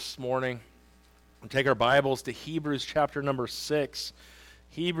this morning. We'll take our Bibles to Hebrews chapter number 6.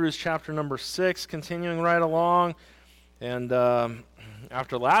 Hebrews chapter number 6, continuing right along. And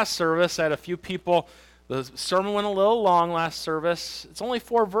after last service, I had a few people, the sermon went a little long last service. It's only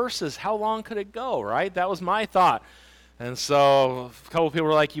 4 verses. How long could it go, right? That was my thought. And so a couple of people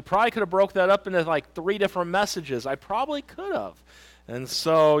were like, you probably could have broke that up into like 3 different messages. I probably could have. And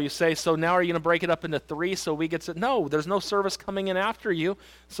so you say, so now are you going to break it up into 3 so we get to, no, there's no service coming in after you.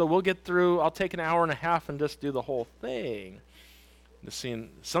 So we'll get through, I'll take an hour and a half and just do the whole thing. Just seeing,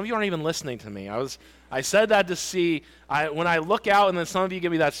 some of you aren't even listening to me. I said that to see, when I look out and then some of you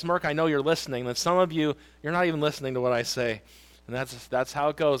give me that smirk, I know you're listening. Then some of you, you're not even listening to what I say. And that's how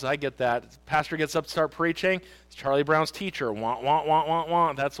it goes. I get that. Pastor gets up to start preaching. It's Charlie Brown's teacher. Want, want, want, want,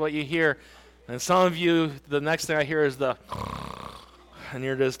 want. That's what you hear. And some of you, the next thing I hear is the, and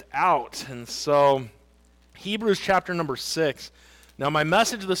you're just out. And so, Hebrews chapter number 6. Now, my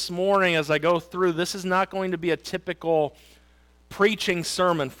message this morning as I go through, this is not going to be a typical preaching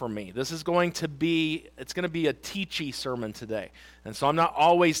sermon for me. This is going to be, it's going to be a teachy sermon today. And so I'm not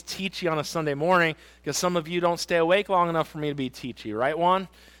always teachy on a Sunday morning because some of you don't stay awake long enough for me to be teachy, right, Juan?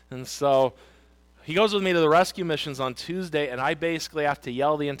 And so he goes with me to the rescue missions on Tuesday, and I basically have to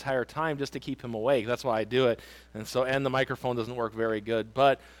yell the entire time just to keep him awake. That's why I do it. And the microphone doesn't work very good.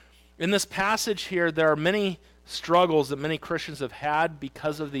 But in this passage here, there are many struggles that many Christians have had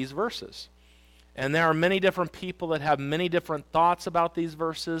because of these verses. And there are many different people that have many different thoughts about these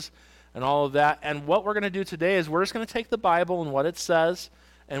verses and all of that. And what we're going to do today is we're just going to take the Bible and what it says,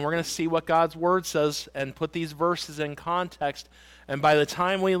 and we're going to see what God's Word says and put these verses in context. And by the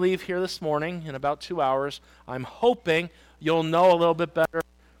time we leave here this morning, in about 2 hours, I'm hoping you'll know a little bit better,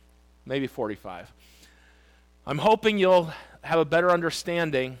 maybe 45. I'm hoping you'll have a better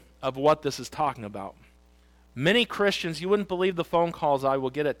understanding of what this is talking about. Many Christians, you wouldn't believe the phone calls I will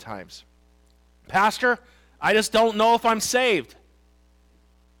get at times. Pastor, I just don't know if I'm saved.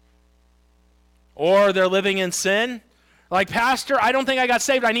 Or they're living in sin. Like, Pastor, I don't think I got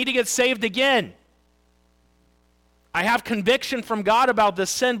saved. I need to get saved again. I have conviction from God about this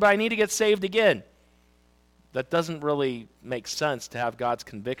sin, but I need to get saved again. That doesn't really make sense to have God's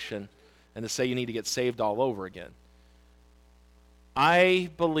conviction and to say you need to get saved all over again. I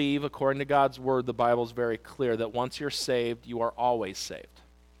believe, according to God's Word, the Bible is very clear that once you're saved, you are always saved.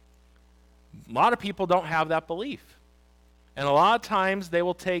 A lot of people don't have that belief. And a lot of times they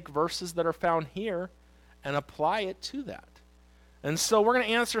will take verses that are found here and apply it to that. And so we're going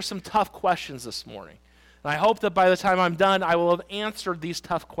to answer some tough questions this morning. And I hope that by the time I'm done, I will have answered these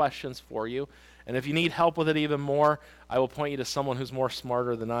tough questions for you. And if you need help with it even more, I will point you to someone who's more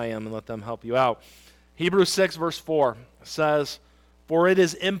smarter than I am and let them help you out. Hebrews 6 verse 4 says, "For it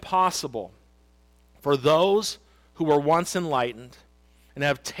is impossible for those who were once enlightened and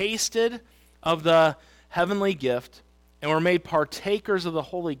have tasted of the heavenly gift and were made partakers of the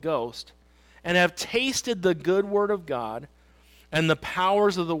Holy Ghost and have tasted the good word of God and the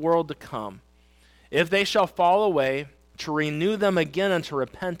powers of the world to come, if they shall fall away, to renew them again unto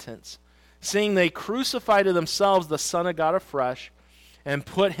repentance, seeing they crucify to themselves the Son of God afresh and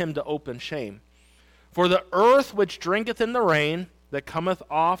put him to open shame. For the earth which drinketh in the rain that cometh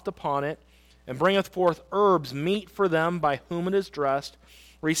oft upon it, and bringeth forth herbs meet for them by whom it is dressed,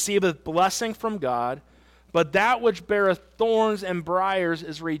 receiveth blessing from God, but that which beareth thorns and briars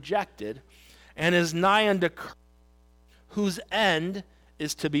is rejected, and is nigh unto curse, whose end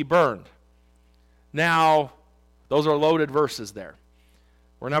is to be burned." Now, those are loaded verses there.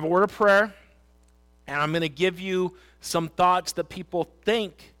 We're going to have a word of prayer, and I'm going to give you some thoughts that people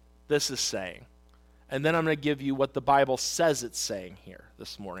think this is saying. And then I'm going to give you what the Bible says it's saying here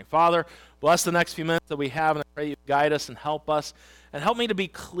this morning. Father, bless the next few minutes that we have, and I pray you guide us and help us. And help me to be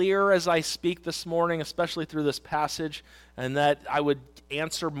clear as I speak this morning, especially through this passage, and that I would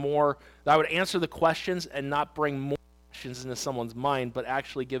answer the questions and not bring more questions into someone's mind, but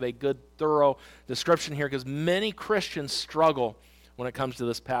actually give a good, thorough description here, because many Christians struggle when it comes to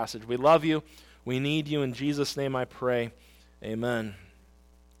this passage. We love you. We need you. In Jesus' name I pray. Amen.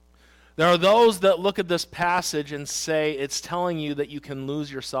 There are those that look at this passage and say it's telling you that you can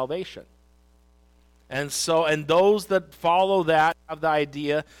lose your salvation. And those that follow that have the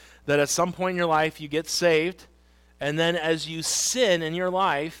idea that at some point in your life you get saved, and then as you sin in your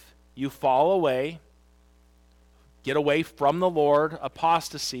life, you fall away, get away from the Lord.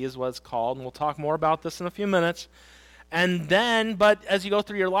 Apostasy is what it's called, and we'll talk more about this in a few minutes. But as you go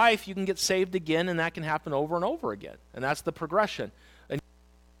through your life, you can get saved again, and that can happen over and over again. And that's the progression. And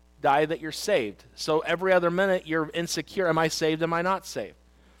you die that you're saved. So every other minute you're insecure. Am I saved? Am I not saved?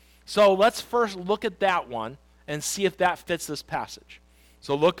 So let's first look at that one and see if that fits this passage.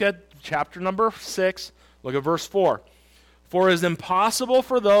 So look at chapter number 6, look at verse 4. For it is impossible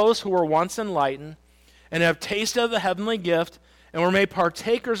for those who were once enlightened and have tasted of the heavenly gift and were made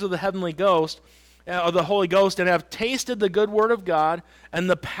partakers of the heavenly ghost, of the Holy Ghost, and have tasted the good word of God and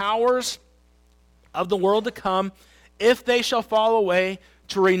the powers of the world to come, if they shall fall away,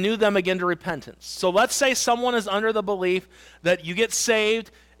 to renew them again to repentance. So let's say someone is under the belief that you get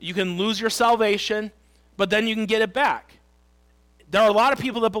saved, you can lose your salvation, but then you can get it back. There are a lot of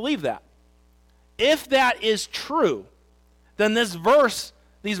people that believe that. If that is true, then these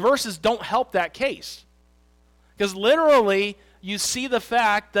verses don't help that case. Because literally, you see the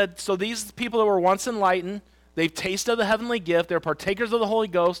fact that, so these people that were once enlightened, they've tasted the heavenly gift, they're partakers of the Holy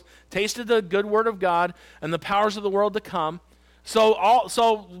Ghost, tasted the good word of God and the powers of the world to come.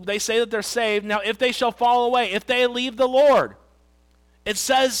 So they say that they're saved. Now, if they shall fall away, if they leave the Lord, it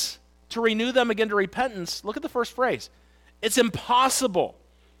says to renew them again to repentance. Look at the first phrase. It's impossible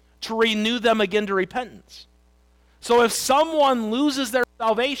to renew them again to repentance. So if someone loses their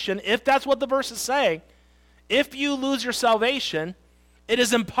salvation, if that's what the verse is saying, if you lose your salvation, it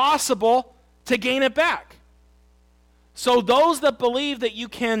is impossible to gain it back. So those that believe that you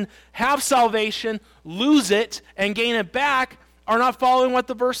can have salvation, lose it, and gain it back are not following what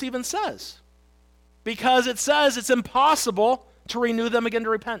the verse even says. Because it says it's impossible to renew them again to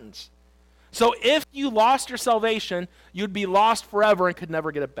repentance. So if you lost your salvation, you'd be lost forever and could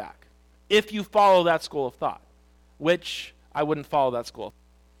never get it back. If you follow that school of thought, which I wouldn't follow that school of thought.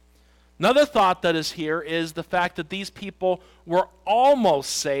 Another thought that is here is the fact that these people were almost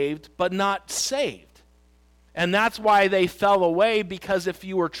saved, but not saved. And that's why they fell away, because if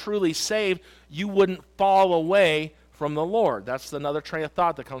you were truly saved, you wouldn't fall away from the Lord. That's another train of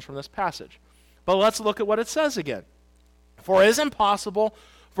thought that comes from this passage. But let's look at what it says again. For it is impossible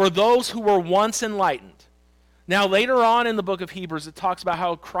for those who were once enlightened. Now, later on in the book of Hebrews, it talks about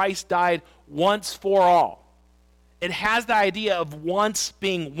how Christ died once for all. It has the idea of once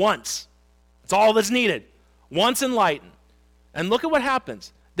being once. It's all that's needed. Once enlightened. And look at what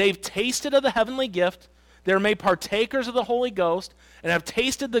happens. They've tasted of the heavenly gift. They're made partakers of the Holy Ghost and have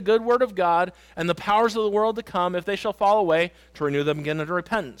tasted the good word of God and the powers of the world to come, if they shall fall away, to renew them again unto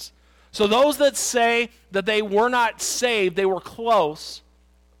repentance. So those that say that they were not saved, they were close,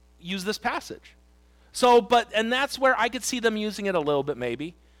 use this passage. And that's where I could see them using it a little bit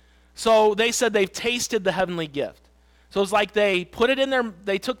maybe. So they said they've tasted the heavenly gift. So it's like they put it in there,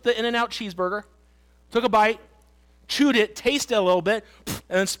 they took the In-N-Out cheeseburger, took a bite, chewed it, tasted it a little bit, and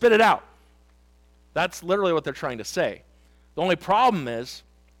then spit it out. That's literally what they're trying to say. The only problem is,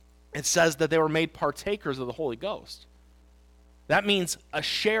 it says that they were made partakers of the Holy Ghost. That means a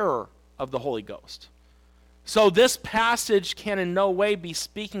sharer of the Holy Ghost. So this passage can in no way be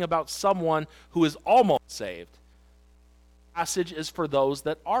speaking about someone who is almost saved. The passage is for those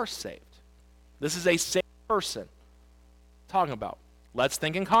that are saved. This is a saved person talking about. Let's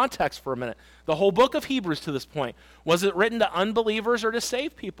think in context for a minute. The whole book of Hebrews to this point, was it written to unbelievers or to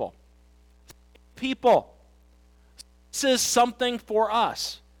saved people? People. This is something for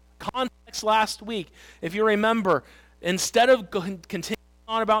us. Context last week, if you remember, instead of continuing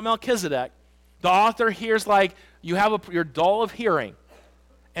on about Melchizedek, the author here's like, you're dull of hearing,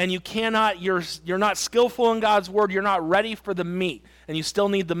 and you're not skillful in God's word, you're not ready for the meat, and you still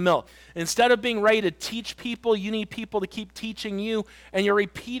need the milk. Instead of being ready to teach people, you need people to keep teaching you, and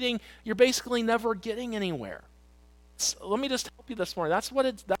you're basically never getting anywhere. So let me just help you this morning.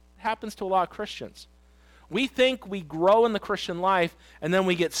 That happens to a lot of Christians. We think we grow in the Christian life, and then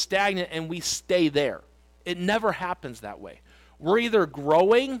we get stagnant, and we stay there. It never happens that way. We're either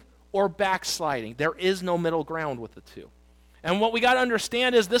growing or backsliding. There is no middle ground with the two. And what we got to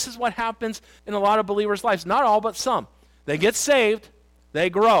understand is this is what happens in a lot of believers' lives. Not all, but some. They get saved, they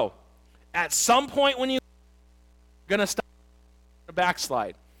grow. At some point when you're going to stop,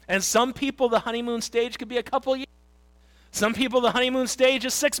 backslide. And some people, the honeymoon stage could be a couple years. Some people, the honeymoon stage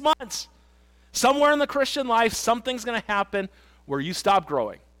is 6 months. Somewhere in the Christian life, something's going to happen where you stop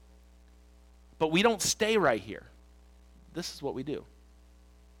growing. But we don't stay right here. This is what we do.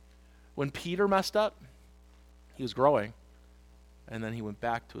 When Peter messed up, he was growing, and then he went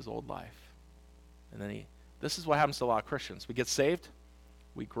back to his old life. And then this is what happens to a lot of Christians. We get saved,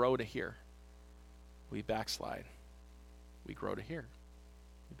 we grow to here. We backslide. We grow to here.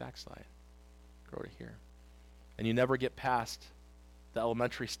 We backslide. Grow to here. And you never get past the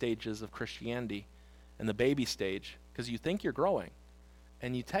elementary stages of Christianity and the baby stage, because you think you're growing,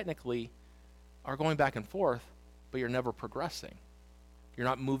 and you technically are going back and forth, but you're never progressing. You're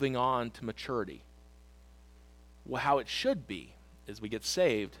not moving on to maturity. Well, how it should be is we get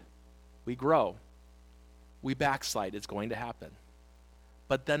saved, we grow, we backslide. It's going to happen.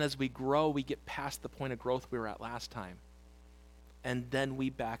 But then as we grow, we get past the point of growth we were at last time. And then we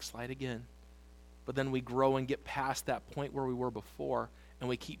backslide again. But then we grow and get past that point where we were before, and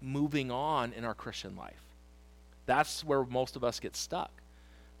we keep moving on in our Christian life. That's where most of us get stuck.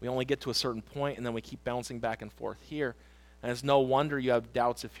 We only get to a certain point, and then we keep bouncing back and forth here. And it's no wonder you have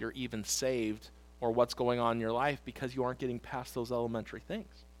doubts if you're even saved or what's going on in your life, because you aren't getting past those elementary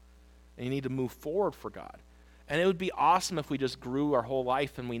things. And you need to move forward for God. And it would be awesome if we just grew our whole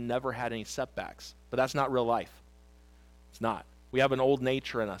life and we never had any setbacks. But that's not real life. It's not. We have an old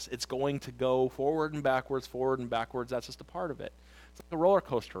nature in us. It's going to go forward and backwards, forward and backwards. That's just a part of it. It's like a roller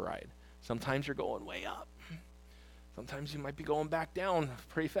coaster ride. Sometimes you're going way up. Sometimes you might be going back down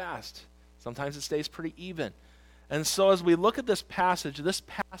pretty fast. Sometimes it stays pretty even. And so as we look at this passage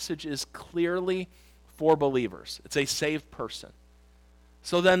is clearly for believers. It's a saved person.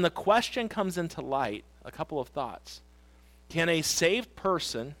 So then the question comes into light, a couple of thoughts. Can a saved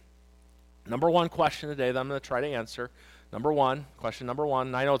person, number one question today that I'm going to try to answer, question number one,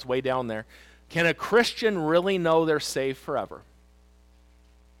 and I know it's way down there. Can a Christian really know they're saved forever?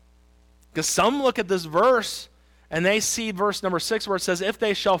 Because some look at this verse and they see verse number 6 where it says, if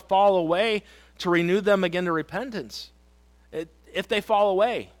they shall fall away, to renew them again to repentance. If they fall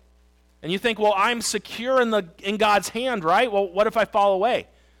away. And you think, well, I'm secure in God's hand, right? Well, what if I fall away?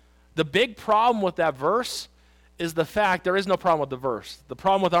 The big problem with that verse is the fact, there is no problem with the verse. The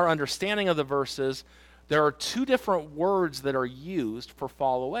problem with our understanding of the verse is there are two different words that are used for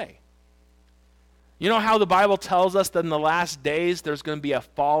fall away. You know how the Bible tells us that in the last days there's going to be a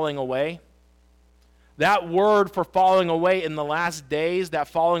falling away? That word for falling away in the last days, that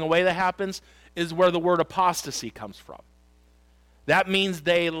falling away that happens, is where the word apostasy comes from. That means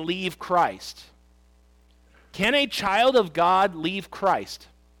they leave Christ. Can a child of God leave Christ?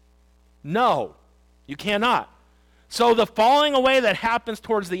 No, you cannot. So the falling away that happens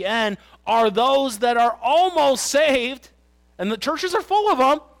towards the end are those that are almost saved, and the churches are full of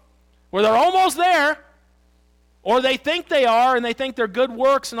them, where they're almost there, or they think they are, and they think their good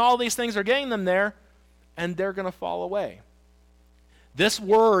works and all these things are getting them there, and they're going to fall away. This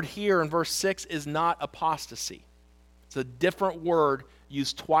word here in verse 6 is not apostasy. It's a different word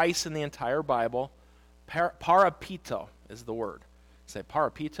used twice in the entire Bible. Parapito is the word. Say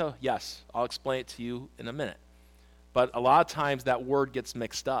parapito? Yes, I'll explain it to you in a minute. But a lot of times that word gets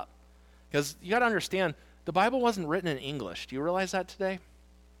mixed up. Because you got to understand, the Bible wasn't written in English. Do you realize that today?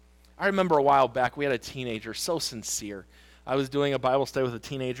 I remember a while back, we had a teenager, so sincere. I was doing a Bible study with the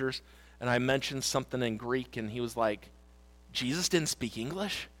teenagers, and I mentioned something in Greek, and he was like, Jesus didn't speak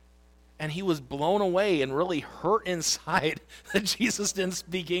English? And he was blown away and really hurt inside that Jesus didn't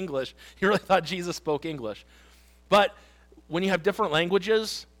speak English. He really thought Jesus spoke English. But when you have different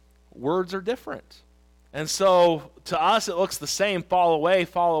languages, words are different. And so to us it looks the same, fall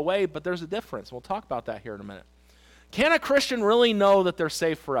away, but there's a difference. We'll talk about that here in a minute. Can a Christian really know that they're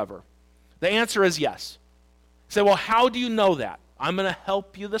saved forever? The answer is yes. You say, well, how do you know that? I'm going to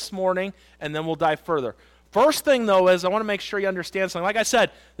help you this morning, and then we'll dive further. First thing, though, is I want to make sure you understand something. Like I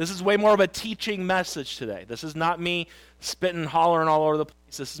said, this is way more of a teaching message today. This is not me spitting and hollering all over the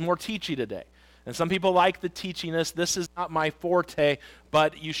place. This is more teachy today. And some people like the teachiness. This is not my forte,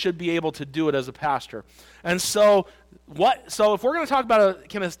 but you should be able to do it as a pastor. And so if we're going to talk about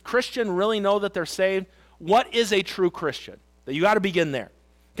can a Christian really know that they're saved, what is a true Christian? That you got to begin there.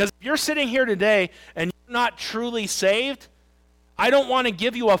 Because if you're sitting here today and you're not truly saved, I don't want to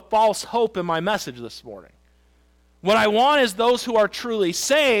give you a false hope in my message this morning. What I want is those who are truly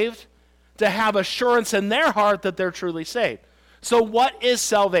saved to have assurance in their heart that they're truly saved. So what is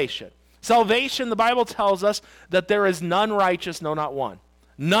salvation? Salvation, the Bible tells us that there is none righteous, no, not one.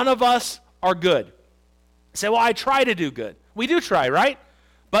 None of us are good. You say, well, I try to do good. We do try, right?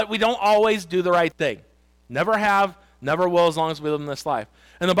 But we don't always do the right thing. Never have, never will, as long as we live in this life.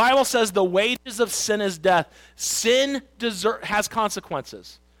 And the Bible says the wages of sin is death. Sin has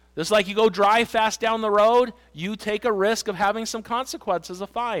consequences. Just like you go drive fast down the road, you take a risk of having some consequences, a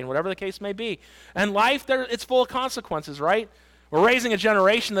fine, whatever the case may be. And life, it's full of consequences, right? We're raising a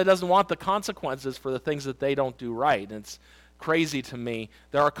generation that doesn't want the consequences for the things that they don't do right. And it's crazy to me.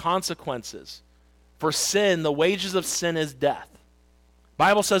 There are consequences. For sin, the wages of sin is death. The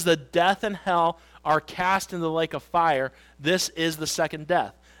Bible says that death and hell are cast into the lake of fire. This is the second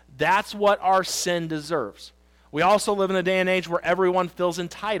death. That's what our sin deserves. We also live in a day and age where everyone feels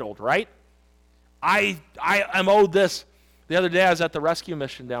entitled, right? I am owed this. The other day I was at the rescue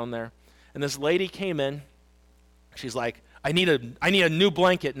mission down there, and this lady came in. She's like, I need a new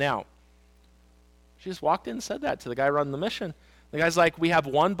blanket now. She just walked in and said that to the guy running the mission. The guy's like, we have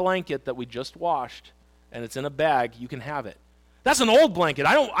one blanket that we just washed, and it's in a bag. You can have it. That's an old blanket.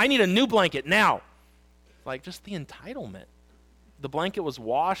 I need a new blanket now. Like, just the entitlement. The blanket was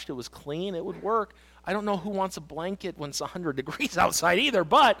washed. It was clean. It would work. I don't know who wants a blanket when it's 100 degrees outside either,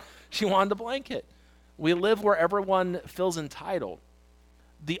 but she wanted a blanket. We live where everyone feels entitled.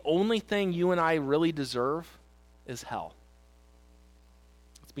 The only thing you and I really deserve is hell.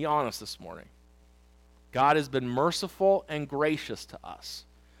 Let's be honest this morning. God has been merciful and gracious to us.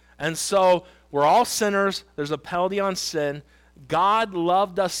 And so we're all sinners. There's a penalty on sin. God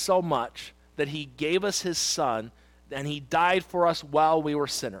loved us so much that he gave us his son, and he died for us while we were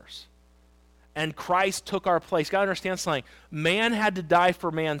sinners. And Christ took our place. You got to understand something. Man had to die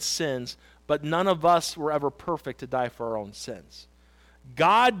for man's sins, but none of us were ever perfect to die for our own sins.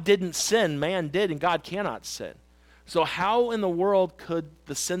 God didn't sin, man did, and God cannot sin. So how in the world could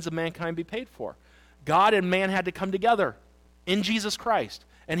the sins of mankind be paid for? God and man had to come together in Jesus Christ,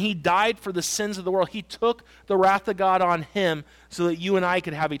 and he died for the sins of the world. He took the wrath of God on him so that you and I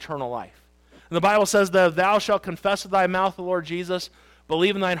could have eternal life. And the Bible says that if thou shalt confess with thy mouth the Lord Jesus,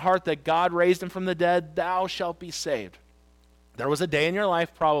 believe in thine heart that God raised him from the dead, thou shalt be saved. There was a day in your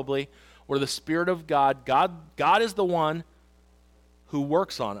life probably where the Spirit of God is the one who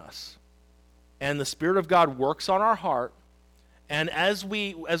works on us. And the Spirit of God works on our heart. And as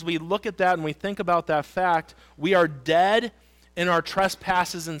we look at that and we think about that fact, we are dead in our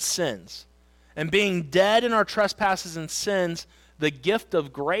trespasses and sins. And being dead in our trespasses and sins, the gift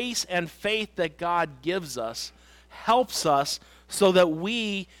of grace and faith that God gives us helps us so that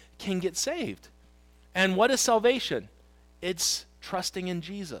we can get saved. And what is salvation? It's trusting in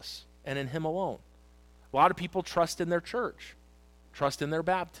Jesus and in him alone. A lot of people trust in their church, trust in their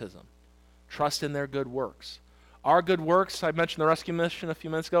baptism, trust in their good works. Our good works, I mentioned the rescue mission a few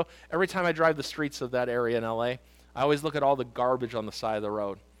minutes ago. Every time I drive the streets of that area in LA, I always look at all the garbage on the side of the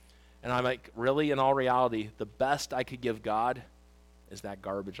road. And I'm like, really, in all reality, the best I could give God is that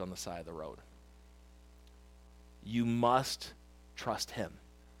garbage on the side of the road. You must trust him.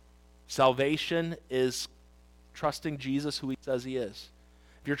 Salvation is trusting Jesus who he says he is.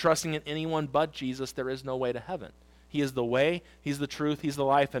 If you're trusting in anyone but Jesus, there is no way to heaven. He is the way, he's the truth, he's the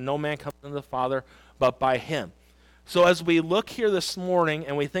life, and no man comes unto the Father but by him. So as we look here this morning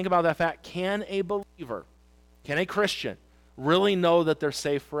and we think about that fact, can a believer, can a Christian really know that they're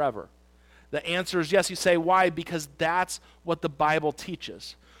saved forever? The answer is yes. You say, why? Because that's what the Bible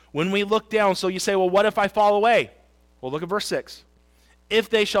teaches. When we look down, so you say, well, what if I fall away? Well, look at verse 6. If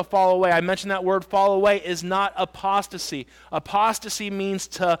they shall fall away. I mentioned that word fall away is not apostasy. Apostasy means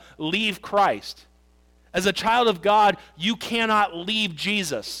to leave Christ. As a child of God, you cannot leave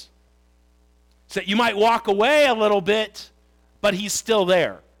Jesus. So you might walk away a little bit, but he's still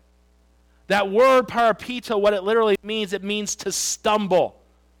there. That word parapito, what it literally means, it means to stumble.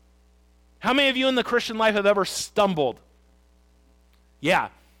 How many of you in the Christian life have ever stumbled? Yeah.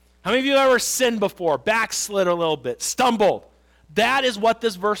 How many of you have ever sinned before, backslid a little bit, stumbled? That is what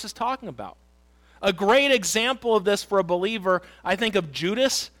this verse is talking about. A great example of this for a believer, I think of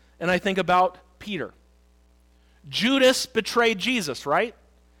Judas and I think about Peter. Judas betrayed Jesus, right?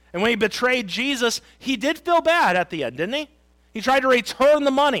 And when he betrayed Jesus, he did feel bad at the end, didn't he? He tried to return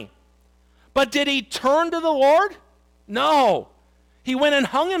the money. But did he turn to the Lord? No. He went and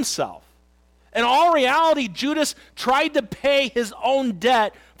hung himself. In all reality, Judas tried to pay his own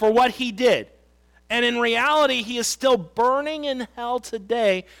debt for what he did. And in reality, he is still burning in hell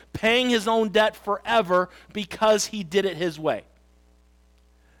today, paying his own debt forever because he did it his way.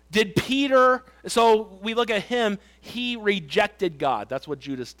 Did Peter, so we look at him, he rejected God. That's what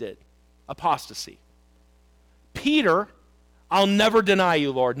Judas did. Apostasy. Peter, I'll never deny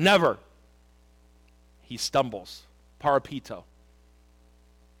you, Lord, never. He stumbles. Parapito.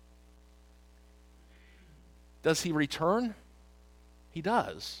 Does he return? He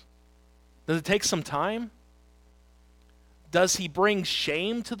does. Does it take some time? Does he bring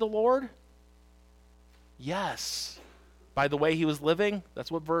shame to the Lord? Yes. By the way he was living,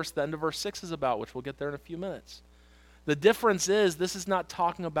 that's what the end of verse 6 is about, which we'll get there in a few minutes. The difference is, this is not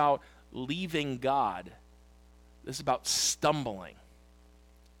talking about leaving God. This is about stumbling,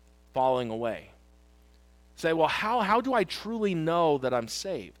 falling away. Say, well, how do I truly know that I'm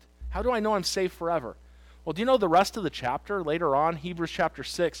saved? How do I know I'm saved forever? Well, do you know the rest of the chapter later on, Hebrews chapter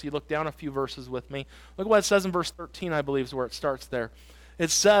 6, you look down a few verses with me. Look at what it says in verse 13, I believe is where it starts there. It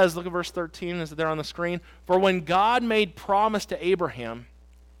says, look at verse 13, is it there on the screen? For when God made promise to Abraham,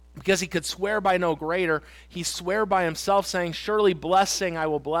 because he could swear by no greater, he sware by himself, saying, surely blessing I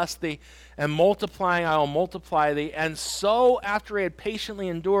will bless thee, and multiplying I will multiply thee. And so after he had patiently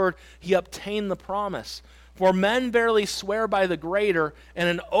endured, he obtained the promise. For men verily swear by the greater, and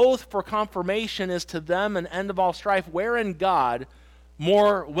an oath for confirmation is to them an end of all strife, wherein God,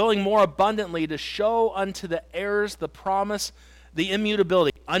 more willing more abundantly to show unto the heirs the promise, the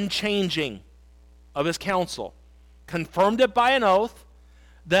immutability, unchanging of his counsel, confirmed it by an oath,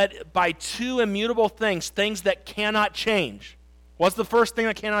 that by two immutable things, things that cannot change. What's the first thing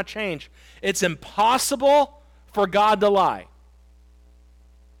that cannot change? It's impossible for God to lie.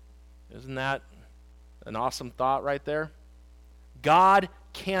 Isn't that an awesome thought right there? God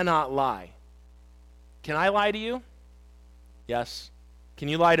cannot lie. Can I lie to you? Yes. Can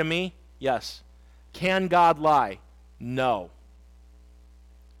you lie to me? Yes. Can God lie? No.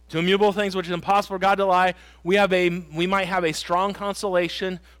 Two immutable things which is impossible for God to lie. We might have a strong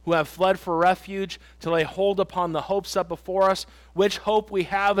consolation who have fled for refuge to lay hold upon the hope set before us, which hope we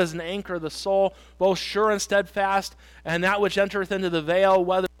have as an anchor of the soul, both sure and steadfast, and that which entereth into the veil,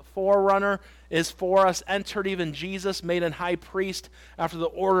 whether the forerunner is for us, entered even Jesus, made an high priest after the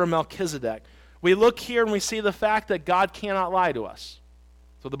order of Melchizedek. We look here and we see the fact that God cannot lie to us.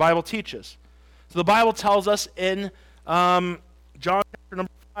 So the Bible teaches. So the Bible tells us in John chapter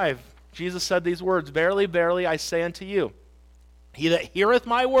number 5, Jesus said these words, Verily, verily, I say unto you, he that heareth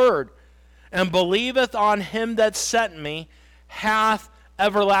my word and believeth on him that sent me hath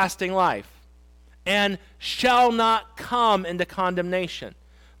everlasting life, and shall not come into condemnation,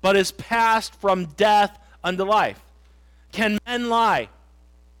 but is passed from death unto life. Can men lie?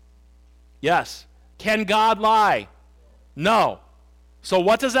 Yes. Can God lie? No. So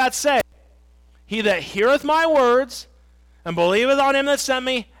what does that say? He that heareth my words and believeth on him that sent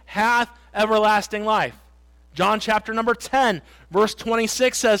me hath everlasting life. John chapter number 10, verse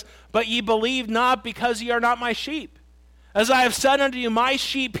 26 says, But ye believe not, because ye are not my sheep. As I have said unto you, my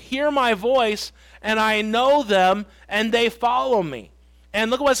sheep hear my voice, and I know them, and they follow me. And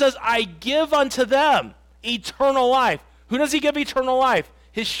look what it says, I give unto them eternal life. Who does he give eternal life?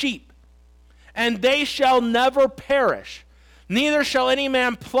 His sheep. And they shall never perish, neither shall any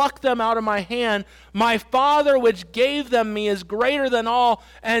man pluck them out of my hand. My Father which gave them me is greater than all,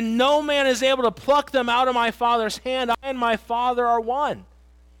 and no man is able to pluck them out of my Father's hand. I and my Father are one.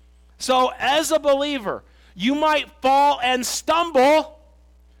 So as a believer, you might fall and stumble,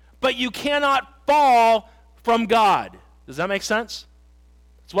 but you cannot fall from God. Does that make sense?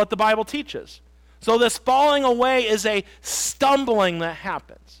 It's what the Bible teaches. So this falling away is a stumbling that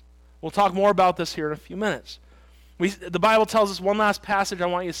happens. We'll talk more about this here in a few minutes. The Bible tells us one last passage I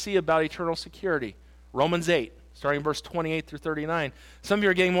want you to see about eternal security. Romans 8, starting verse 28 through 39. Some of you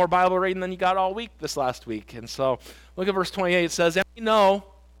are getting more Bible reading than you got all week this last week. And so look at verse 28. It says, And we know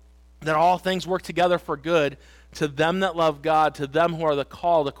that all things work together for good to them that love God, to them who are the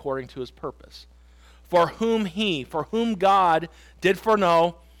called according to his purpose. For whom God did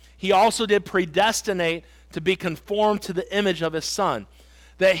foreknow, he also did predestinate to be conformed to the image of his Son,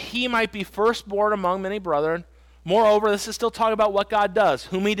 that he might be firstborn among many brethren. Moreover, this is still talking about what God does.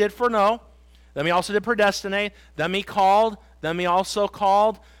 Whom he did foreknow, them he also did predestinate, them he called, them he also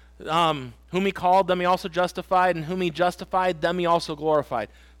called, whom he called, them he also justified, and whom he justified, them he also glorified.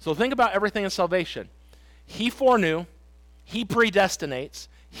 So think about everything in salvation. He foreknew, he predestinates,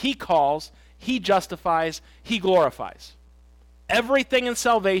 he calls, he justifies, he glorifies. Everything in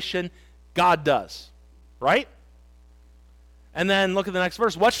salvation, God does. Right? And then look at the next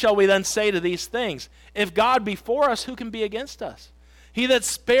verse. What shall we then say to these things? If God be for us, who can be against us? He that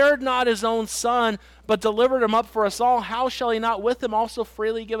spared not his own Son, but delivered him up for us all, how shall he not with him also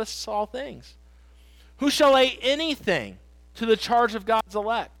freely give us all things? Who shall lay anything to the charge of God's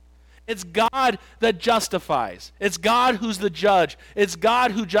elect? It's God that justifies. It's God who's the judge. It's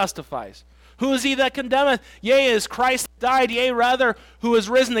God who justifies. Who is he that condemneth? Yea, is Christ died, yea, rather, who is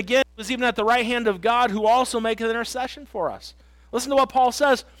risen again, who is even at the right hand of God, who also maketh intercession for us. Listen to what Paul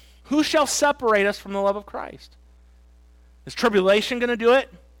says. Who shall separate us from the love of Christ? Is tribulation going to do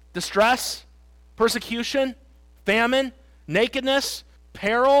it? Distress? Persecution? Famine? Nakedness?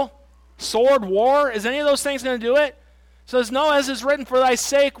 Peril? Sword? War? Is any of those things going to do it? It says, no, as is written, for thy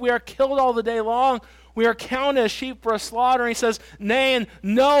sake we are killed all the day long. We are counted as sheep for a slaughter. And he says, nay and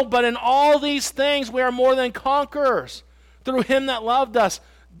no, but in all these things we are more than conquerors through him that loved us.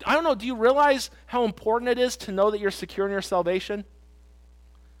 I don't know, do you realize how important it is to know that you're secure in your salvation?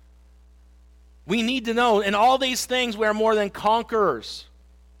 We need to know in all these things we are more than conquerors.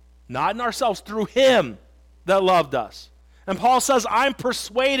 Not in ourselves, through him that loved us. And Paul says, I'm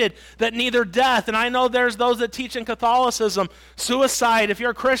persuaded that neither death, and I know there's those that teach in Catholicism, suicide, if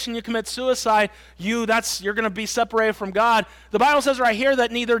you're a Christian, you commit suicide, you're going to be separated from God. The Bible says right here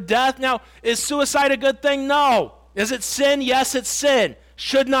that neither death, now, is suicide a good thing? No. Is it sin? Yes, it's sin.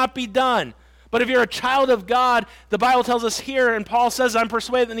 Should not be done. But if you're a child of God, the Bible tells us here, and Paul says, I'm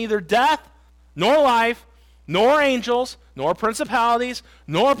persuaded that neither death, nor life, nor angels, nor principalities,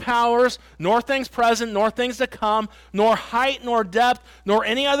 nor powers, nor things present, nor things to come, nor height, nor depth, nor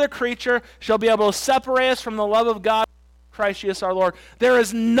any other creature shall be able to separate us from the love of God, Christ Jesus our Lord. There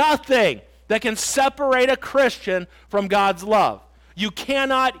is nothing that can separate a Christian from God's love. You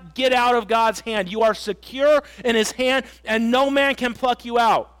cannot get out of God's hand. You are secure in his hand, and no man can pluck you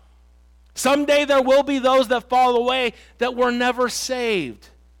out. Someday there will be those that fall away that were never saved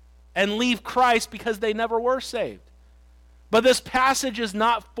and leave Christ because they never were saved. But this passage is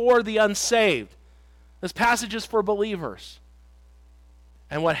not for the unsaved. This passage is for believers.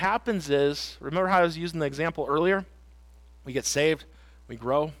 And what happens is, remember how I was using the example earlier? We get saved, we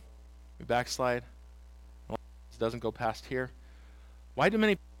grow, we backslide. It doesn't go past here. Why do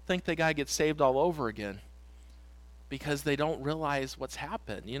many people think they got to get saved all over again? Because they don't realize what's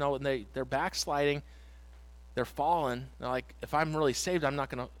happened. You know, and they're backsliding, they're falling. They're like, if I'm really saved,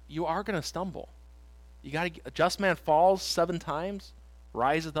 you are going to stumble. You got to, a just man falls 7 times,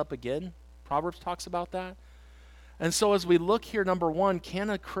 riseth up again. Proverbs talks about that. And so as we look here, number 1, can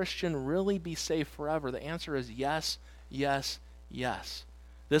a Christian really be saved forever? The answer is yes, yes, yes.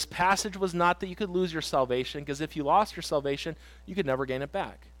 This passage was not that you could lose your salvation, because if you lost your salvation, you could never gain it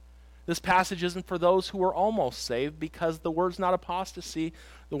back. This passage isn't for those who are almost saved, because the word's not apostasy.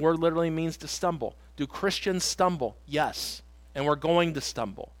 The word literally means to stumble. Do Christians stumble? Yes. And we're going to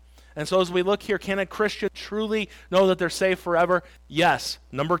stumble. And so as we look here, can a Christian truly know that they're saved forever? Yes.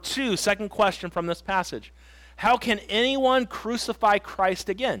 Number 2, second question from this passage. How can anyone crucify Christ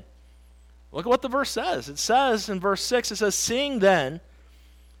again? Look at what the verse says. It says in verse 6, it says,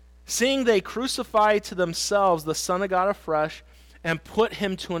 Seeing they crucify to themselves the Son of God afresh, and put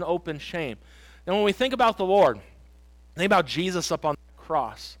him to an open shame. Now when we think about the Lord, think about Jesus up on the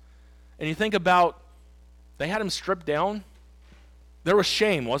cross, and you think about, they had him stripped down. There was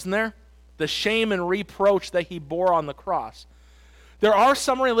shame, wasn't there? The shame and reproach that he bore on the cross. There are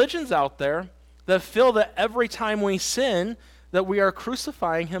some religions out there that feel that every time we sin, that we are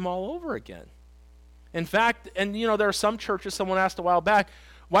crucifying him all over again. In fact, and you know, there are some churches, someone asked a while back,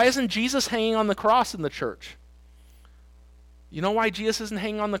 why isn't Jesus hanging on the cross in the church? You know why Jesus isn't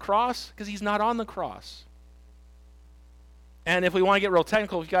hanging on the cross? Because he's not on the cross. And if we want to get real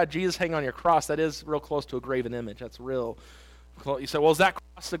technical, if you got Jesus hanging on your cross, that is real close to a graven image. That's real close. You say, well, is that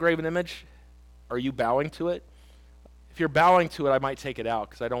cross the graven image? Are you bowing to it? If you're bowing to it, I might take it out,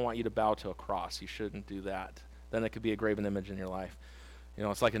 because I don't want you to bow to a cross. You shouldn't do that. Then it could be a graven image in your life. You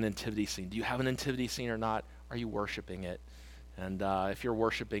know, it's like a nativity scene. Do you have a nativity scene or not? Are you worshiping it? And if you're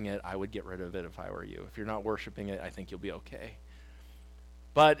worshiping it, I would get rid of it if I were you. If you're not worshiping it, I think you'll be okay.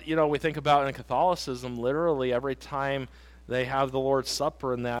 But, you know, we think about in Catholicism, literally every time they have the Lord's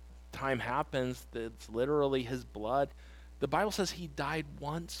Supper and that time happens, it's literally his blood. The Bible says he died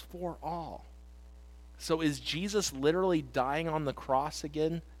once for all. So is Jesus literally dying on the cross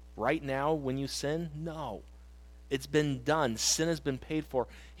again right now when you sin? No. It's been done. Sin has been paid for.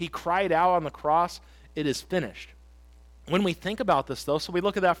 He cried out on the cross, it is finished. When we think about this, though, so we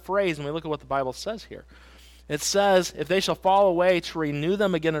look at that phrase and we look at what the Bible says here. It says, if they shall fall away, to renew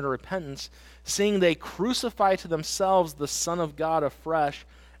them again unto repentance, seeing they crucify to themselves the Son of God afresh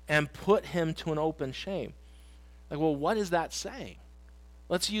and put him to an open shame. Like, well, what is that saying?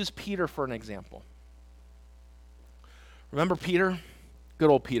 Let's use Peter for an example. Remember Peter? Good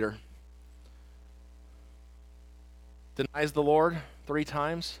old Peter. Denies the Lord 3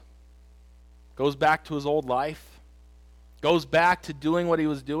 times. Goes back to his old life. Goes back to doing what he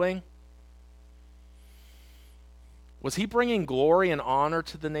was doing. Was he bringing glory and honor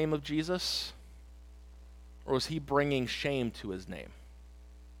to the name of Jesus? Or was he bringing shame to his name?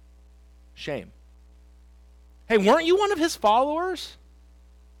 Shame. Hey, weren't you one of his followers?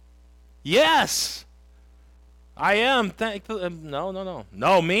 Yes. I am. No.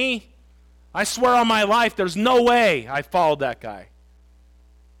 No, me? I swear on my life, there's no way I followed that guy.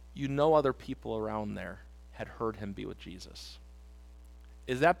 You know other people around there had heard him be with Jesus.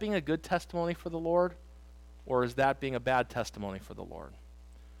 Is that being a good testimony for the Lord? Or is that being a bad testimony for the Lord?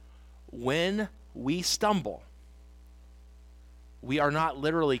 When we stumble, we are not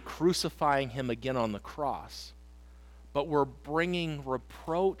literally crucifying him again on the cross, but we're bringing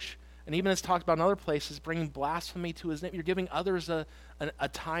reproach, and even as talked about in other places, bringing blasphemy to his name. You're giving others a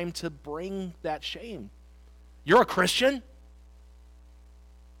time to bring that shame. You're a Christian?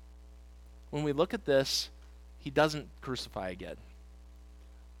 When we look at this, he doesn't crucify again.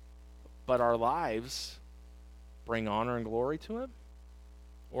 But our lives bring honor and glory to him.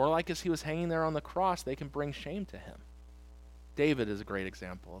 Or like as he was hanging there on the cross, they can bring shame to him. David is a great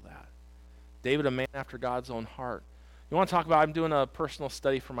example of that. David, a man after God's own heart. You want to talk about, I'm doing a personal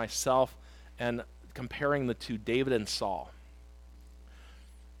study for myself and comparing the two, David and Saul.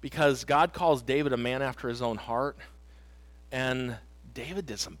 Because God calls David a man after his own heart, and David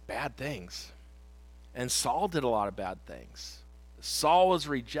did some bad things. And Saul did a lot of bad things. Saul was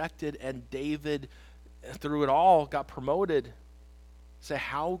rejected, and David, through it all, got promoted. Say,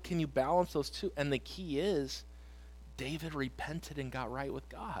 how can you balance those two? And the key is, David repented and got right with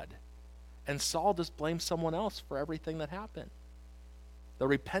God. And Saul just blamed someone else for everything that happened. The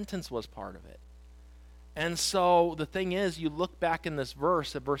repentance was part of it. And so the thing is, you look back in this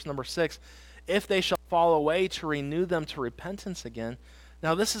verse, at verse number 6, if they shall fall away, to renew them to repentance again.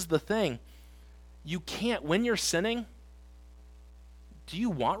 Now this is the thing. You can't, when you're sinning, do you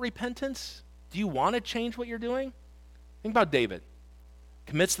want repentance? Do you want to change what you're doing? Think about David.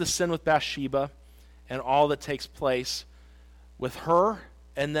 Commits the sin with Bathsheba and all that takes place with her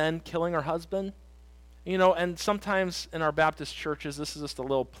and then killing her husband. You know, and sometimes in our Baptist churches, this is just a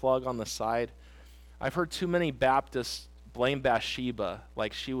little plug on the side, I've heard too many Baptists blame Bathsheba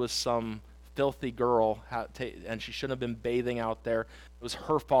like she was some filthy girl and she shouldn't have been bathing out there. It was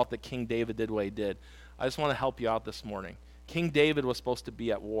her fault that King David did what he did. I just want to help you out this morning. King David was supposed to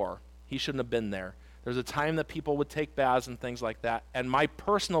be at war. He shouldn't have been there. There's a time that people would take baths and things like that. And my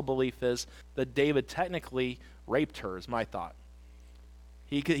personal belief is that David technically raped her, is my thought.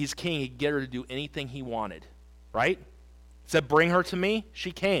 He's king. He could get her to do anything he wanted, right? He said, bring her to me.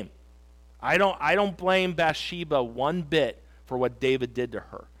 She came. I don't blame Bathsheba one bit for what David did to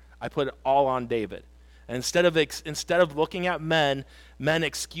her. I put it all on David. And instead of looking at men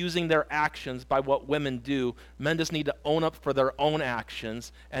excusing their actions by what women do, men just need to own up for their own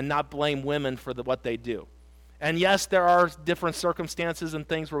actions and not blame women for what they do. And yes, there are different circumstances and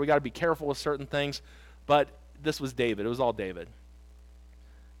things where we got to be careful with certain things, but this was David. It was all David.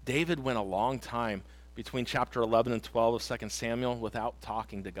 David went a long time between chapter 11 and 12 of 2 Samuel without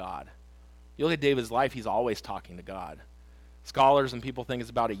talking to God. You look at David's life, he's always talking to God. Scholars and people think it's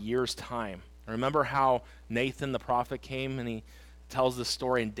about a year's time. Remember how Nathan the prophet came and he tells this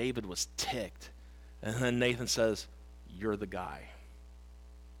story and David was ticked. And then Nathan says, you're the guy.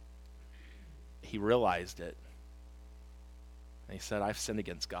 He realized it. And he said, I've sinned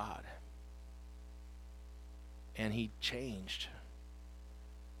against God. And he changed.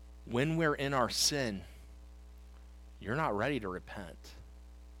 When we're in our sin, you're not ready to repent.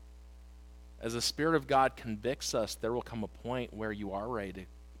 As the Spirit of God convicts us, there will come a point where you are ready to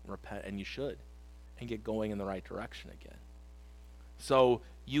repent, and you should, and get going in the right direction again. So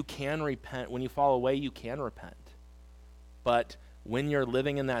you can repent. When you fall away, you can repent. But when you're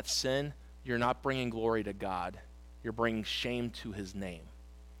living in that sin, you're not bringing glory to God. You're bringing shame to his name.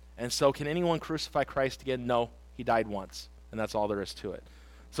 And so can anyone crucify Christ again? No, he died once, and that's all there is to it.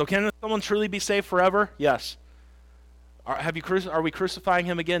 So can someone truly be saved forever? Yes. Are we crucifying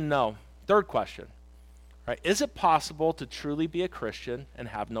him again? No. Third question. Right, is it possible to truly be a Christian and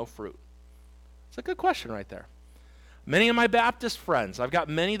have no fruit? It's a good question right there. Many of my Baptist friends, I've got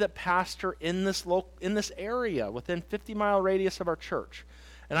many that pastor in this area within 50-mile radius of our church,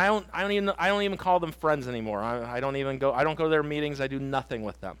 and I don't even call them friends anymore. I don't go to their meetings. I do nothing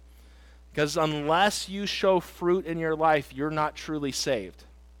with them, because unless you show fruit in your life, you're not truly saved.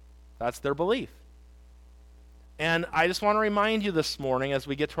 That's their belief. And I just want to remind you this morning, as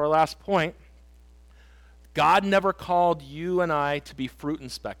we get to our last point, God never called you and I to be fruit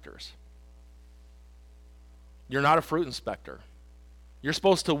inspectors. You're not a fruit inspector. You're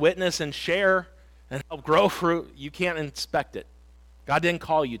supposed to witness and share and help grow fruit. You can't inspect it. God didn't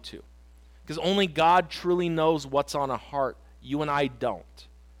call you to. Because only God truly knows what's on a heart. You and I don't.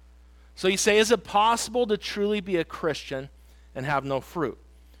 So you say, is it possible to truly be a Christian and have no fruit?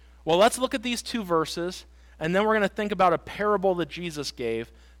 Well, let's look at these two verses, and then we're going to think about a parable that Jesus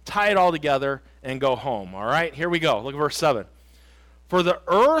gave, tie it all together, and go home. All right, here we go. Look at verse 7. For the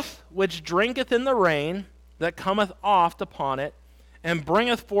earth which drinketh in the rain that cometh oft upon it, and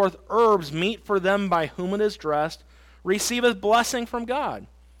bringeth forth herbs meet for them by whom it is dressed, receiveth blessing from God.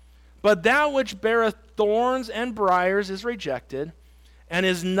 But that which beareth thorns and briars is rejected, and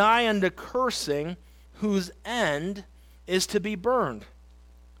is nigh unto cursing, whose end is to be burned.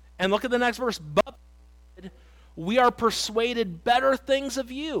 And look at the next verse. But we are persuaded better things of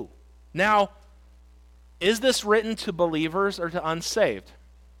you. Now, is this written to believers or to unsaved?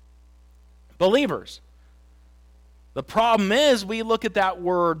 Believers. The problem is we look at that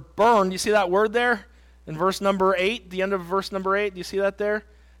word burn. Do you see that word there? In verse number 8, the end of verse number 8, do you see that there? It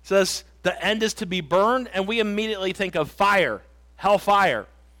says, the end is to be burned, and we immediately think of fire, hellfire.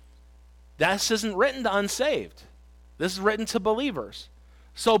 This isn't written to unsaved. This is written to believers.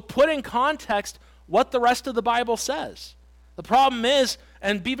 So put in context what the rest of the Bible says. The problem is,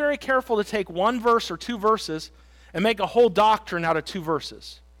 and be very careful to take one verse or two verses and make a whole doctrine out of two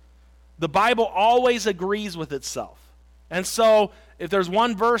verses. The Bible always agrees with itself. And so if there's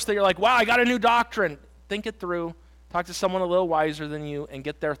one verse that you're like, wow, I got a new doctrine, think it through, talk to someone a little wiser than you, and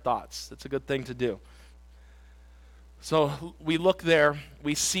get their thoughts. That's a good thing to do. So we look there,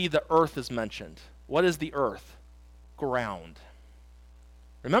 we see the earth is mentioned. What is the earth? Ground.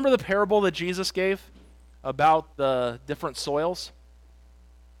 Remember the parable that Jesus gave about the different soils?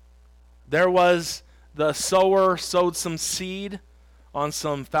 There was the sower sowed some seed on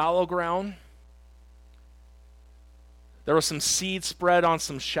some fallow ground. There was some seed spread on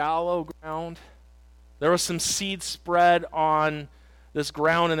some shallow ground. There was some seed spread on this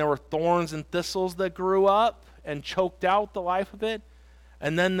ground, and there were thorns and thistles that grew up and choked out the life of it.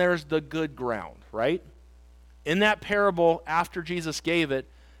 And then there's the good ground, right? In that parable, after Jesus gave it,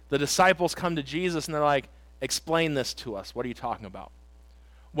 the disciples come to Jesus and they're like, explain this to us. What are you talking about?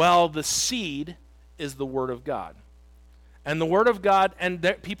 Well, the seed is the Word of God. And the Word of God,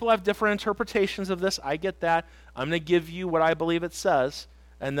 and people have different interpretations of this. I get that. I'm going to give you what I believe it says,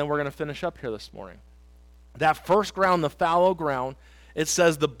 and then we're going to finish up here this morning. That first ground, the fallow ground, it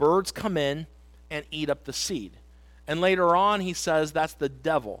says the birds come in and eat up the seed. And later on, he says that's the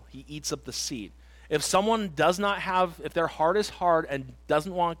devil. He eats up the seed. If someone does not have, if their heart is hard and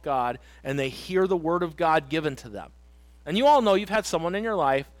doesn't want God, and they hear the Word of God given to them, and you all know you've had someone in your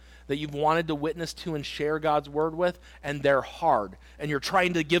life that you've wanted to witness to and share God's Word with, and they're hard, and you're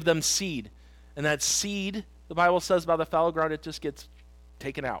trying to give them seed. And that seed, the Bible says about the fallow ground, it just gets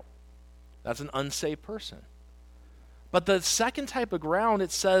taken out. That's an unsaved person. But the second type of ground,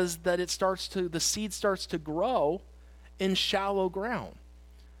 it says that the seed starts to grow in shallow ground.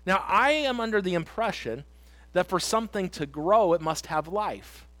 Now, I am under the impression that for something to grow, it must have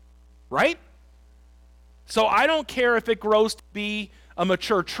life, right? So I don't care if it grows to be a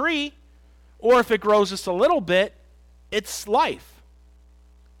mature tree or if it grows just a little bit, it's life.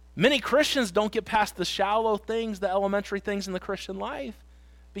 Many Christians don't get past the shallow things, the elementary things in the Christian life,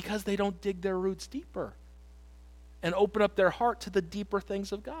 because they don't dig their roots deeper and open up their heart to the deeper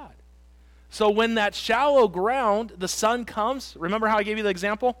things of God. So when that shallow ground, the sun comes, remember how I gave you the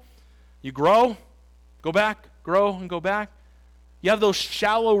example? You grow, go back, grow, and go back. You have those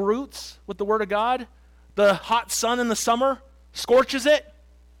shallow roots with the Word of God. The hot sun in the summer scorches it.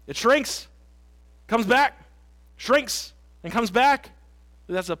 It shrinks, comes back, shrinks, and comes back.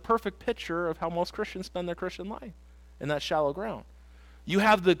 That's a perfect picture of how most Christians spend their Christian life, in that shallow ground. You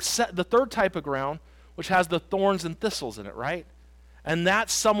have the third type of ground, which has the thorns and thistles in it, right? And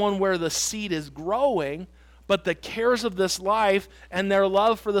that's someone where the seed is growing, but the cares of this life and their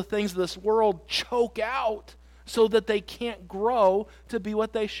love for the things of this world choke out so that they can't grow to be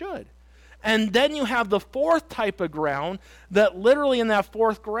what they should. And then you have the fourth type of ground that literally in that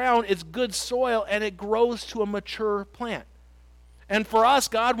fourth ground, it's good soil and it grows to a mature plant. And for us,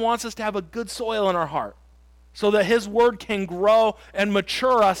 God wants us to have a good soil in our heart so that His Word can grow and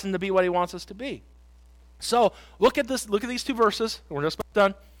mature us into be what He wants us to be. So look at this. Look at these two verses. We're just about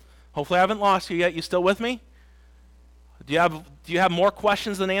done. Hopefully I haven't lost you yet. You still with me? Do you have more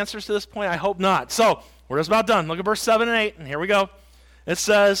questions than answers to this point? I hope not. So we're just about done. Look at verse 7 and 8, and here we go. It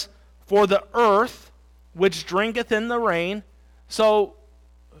says, for the earth which drinketh in the rain. So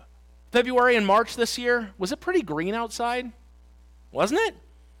February and March this year, was it pretty green outside? Wasn't it?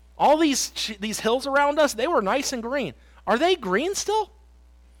 All these hills around us, they were nice and green. Are they green still?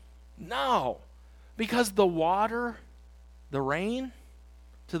 No. Because the water, the rain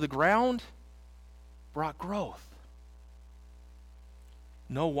to the ground brought growth.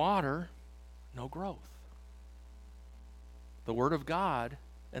 No water, no growth. The Word of God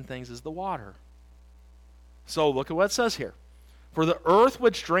and things is the water. So look at what it says here. For the earth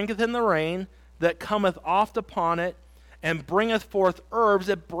which drinketh in the rain that cometh oft upon it and bringeth forth herbs,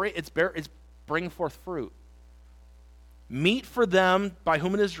 it's bringing forth fruit. Meat for them by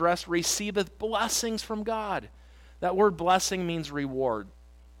whom it is dressed receiveth blessings from God. That word blessing means reward.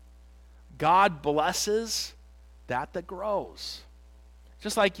 God blesses that grows.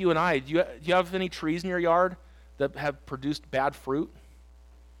 Just like you and I. Do you have any trees in your yard that have produced bad fruit?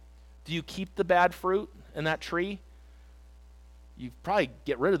 Do you keep the bad fruit in that tree? You probably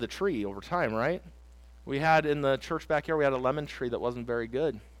get rid of the tree over time, right? We had in the church backyard, we had a lemon tree that wasn't very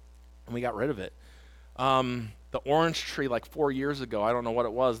good, and we got rid of it. The orange tree, like 4 years ago, I don't know what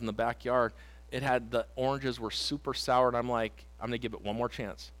it was in the backyard, the oranges were super sour, and I'm like, I'm going to give it one more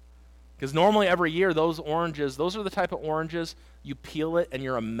chance. Because normally every year, those oranges, those are the type of oranges, you peel it and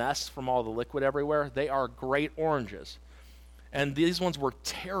you're a mess from all the liquid everywhere. They are great oranges. And these ones were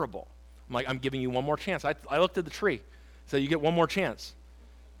terrible. I'm like, I'm giving you one more chance. I looked at the tree. So you get one more chance.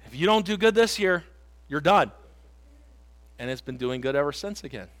 If you don't do good this year, you're done. And it's been doing good ever since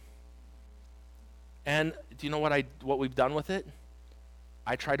again. And do you know what we've done with it?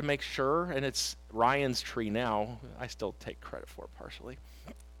 I try to make sure, and it's Ryan's tree now. I still take credit for it partially.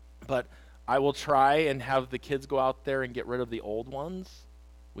 But I will try and have the kids go out there and get rid of the old ones.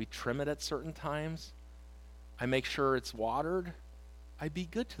 We trim it at certain times. I make sure it's watered. I be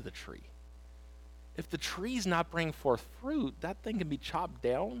good to the tree. If the tree's not bringing forth fruit, that thing can be chopped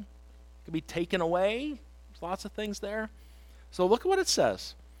down. It can be taken away. There's lots of things there. So look at what it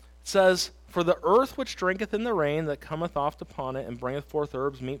says. It says, for the earth which drinketh in the rain that cometh oft upon it, and bringeth forth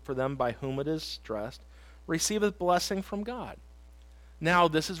herbs meet for them by whom it is dressed, receiveth blessing from God. Now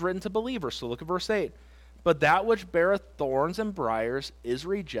this is written to believers, so look at verse 8. But that which beareth thorns and briars is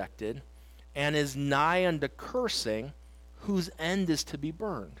rejected, and is nigh unto cursing, whose end is to be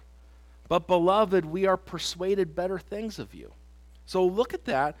burned. But beloved, we are persuaded better things of you. So look at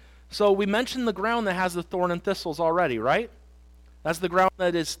that. So we mentioned the ground that has the thorn and thistles already, right? That's the ground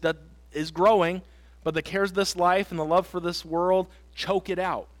that is growing, but the cares of this life and the love for this world choke it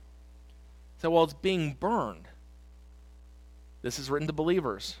out. So, well, it's being burned. This is written to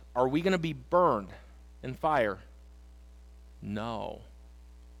believers. Are we going to be burned in fire? No,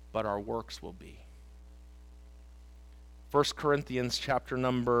 but our works will be. 1 Corinthians 3,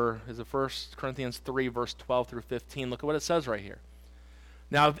 verse 12 through 15. Look at what it says right here.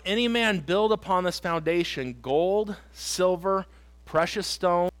 Now, if any man build upon this foundation gold, silver, precious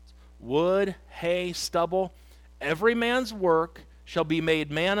stones, wood, hay, stubble, every man's work shall be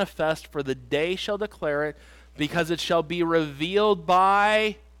made manifest, for the day shall declare it, because it shall be revealed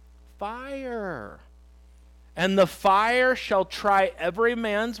by fire. And the fire shall try every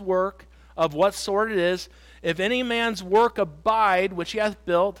man's work of what sort it is. If any man's work abide, which he hath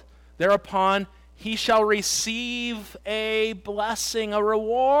built, thereupon he shall receive a blessing, a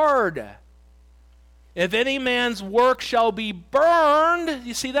reward. If any man's work shall be burned,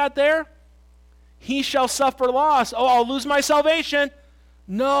 you see that there? He shall suffer loss. Oh, I'll lose my salvation.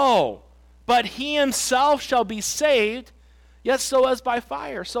 No, but he himself shall be saved, yet so as by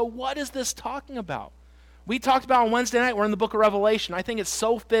fire. So what is this talking about? We talked about on Wednesday night, we're in the book of Revelation. I think it's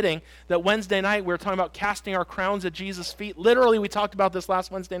so fitting that Wednesday night we were talking about casting our crowns at Jesus' feet. Literally, we talked about this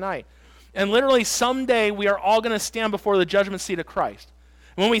last Wednesday night. And literally, someday we are all going to stand before the judgment seat of Christ.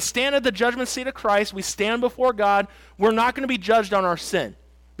 And when we stand at the judgment seat of Christ, we stand before God. We're not going to be judged on our sin,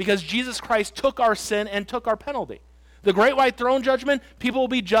 because Jesus Christ took our sin and took our penalty. The great white throne judgment, people will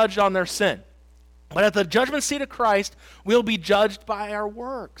be judged on their sin. But at the judgment seat of Christ, we'll be judged by our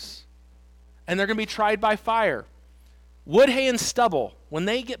works. And they're going to be tried by fire. Wood, hay, and stubble, when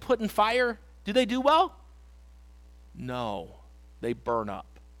they get put in fire, do they do well? No, they burn up.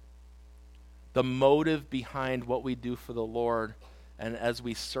 The motive behind what we do for the Lord and as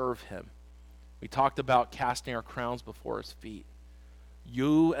we serve him. We talked about casting our crowns before his feet.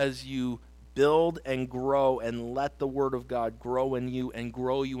 You, as you build and grow and let the word of God grow in you and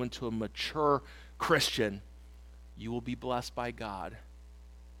grow you into a mature Christian, you will be blessed by God,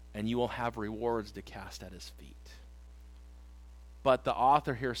 and you will have rewards to cast at his feet. But the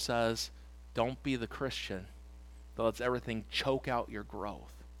author here says, don't be the Christian that lets everything choke out your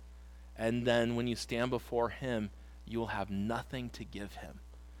growth. And then when you stand before him, you will have nothing to give him.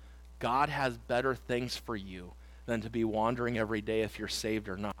 God has better things for you than to be wandering every day if you're saved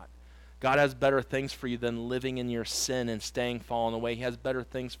or not. God has better things for you than living in your sin and staying fallen away. He has better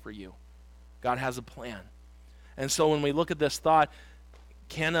things for you. God has a plan. And so when we look at this thought,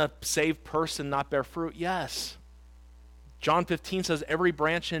 can a saved person not bear fruit? Yes. John 15 says, every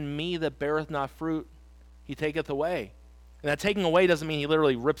branch in me that beareth not fruit, he taketh away. And that taking away doesn't mean he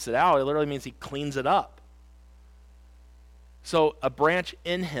literally rips it out. It literally means he cleans it up. So a branch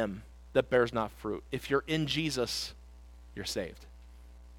in him that bears not fruit. If you're in Jesus, you're saved.